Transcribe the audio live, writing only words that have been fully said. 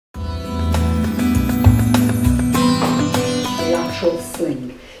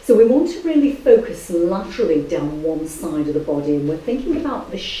sling. So we want to really focus laterally down one side of the body, and we're thinking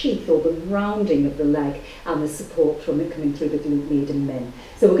about the sheath or the rounding of the leg and the support from it coming through the glute med and min.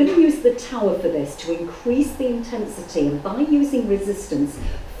 So we're going to use the tower for this to increase the intensity, and by using resistance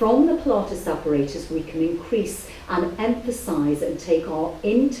from the Pilates apparatus we can increase and emphasize and take our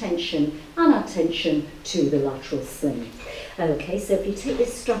intention and attention to the lateral sling. Okay, so if you take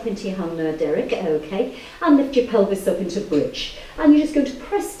this strap into your hand now, Derek, okay, and lift your pelvis up into bridge, and you're just going to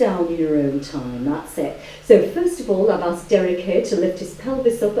press down in your own time, that's it. So first of all, I've asked Derek here to lift his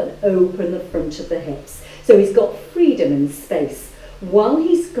pelvis up and open the front of the hips. So he's got freedom and space. While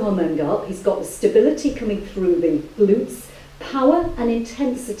he's coming up, he's got the stability coming through the glutes, power and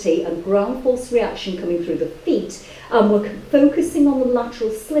intensity and ground force reaction coming through the feet, and we're focusing on the lateral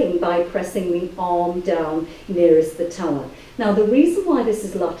sling by pressing the arm down nearest the tower. Now the reason why this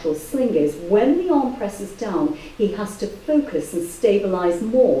is lateral sling is when the arm presses down, he has to focus and stabilize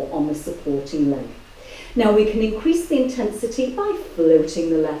more on the supporting leg. Now we can increase the intensity by floating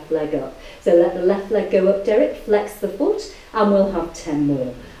the left leg up. So let the left leg go up, Derek, flex the foot, and we'll have 10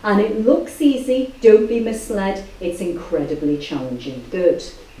 more. And it looks easy, don't be misled, it's incredibly challenging. Good,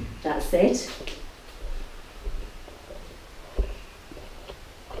 that's it.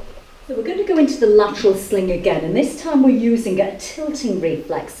 So we're going to go into the lateral sling again, and this time we're using a tilting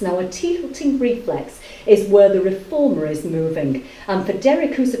reflex. Now a tilting reflex is where the reformer is moving, and for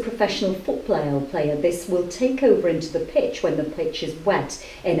Derek, who's a professional football player, this will take over into the pitch when the pitch is wet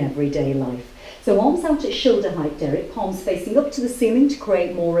in everyday life. So arms out at shoulder height, Derek, palms facing up to the ceiling to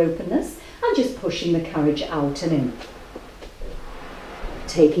create more openness, and just pushing the carriage out and in.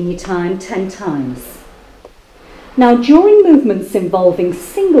 Taking your time 10 times. Now during movements involving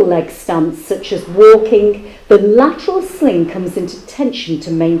single leg stance such as walking, the lateral sling comes into tension to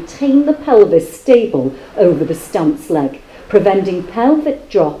maintain the pelvis stable over the stance leg, preventing pelvic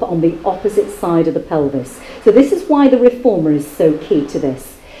drop on the opposite side of the pelvis. So this is why the reformer is so key to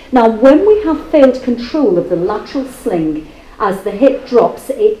this. Now when we have failed control of the lateral sling as the hip drops,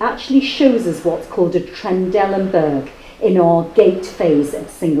 it actually shows us what's called a Trendelenburg in our gait phase of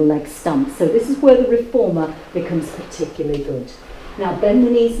single leg stance. So this is where the reformer becomes particularly good. Now bend the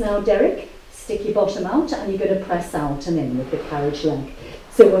knees now, Derek, stick your bottom out, and you're going to press out and in with the carriage leg.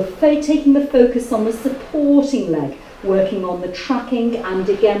 So we're taking the focus on the supporting leg, working on the tracking, and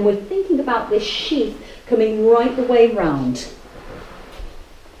again we're thinking about this sheath coming right the way round.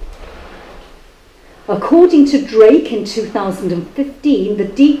 According to Drake in 2015, the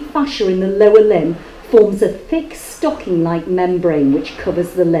deep fascia in the lower limb forms a thick stocking-like membrane which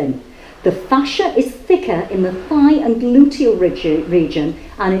covers the limb. The fascia is thicker in the thigh and gluteal region,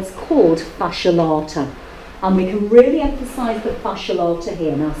 and it's called fascia lata. And we can really emphasize the fascia lata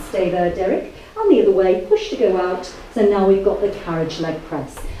here. Now stay there, Derek, and the other way, push to go out. So now we've got the carriage leg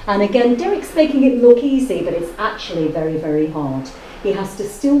press. And again, Derek's making it look easy, but it's actually very, very hard. He has to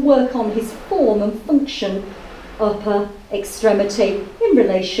still work on his form and function upper extremity in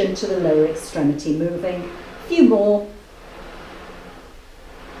relation to the lower extremity moving. A few more.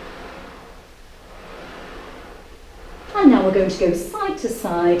 And now we're going to go side to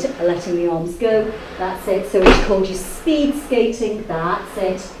side, letting the arms go. That's it. So it's called your speed skating. That's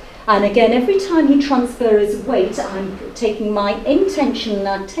it. And again, every time he transfers weight, I'm taking my intention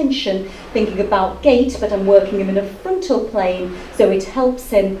and attention, thinking about gait, but I'm working him in a frontal plane, so it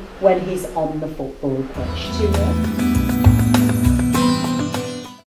helps him when he's on the football pitch. 2 more.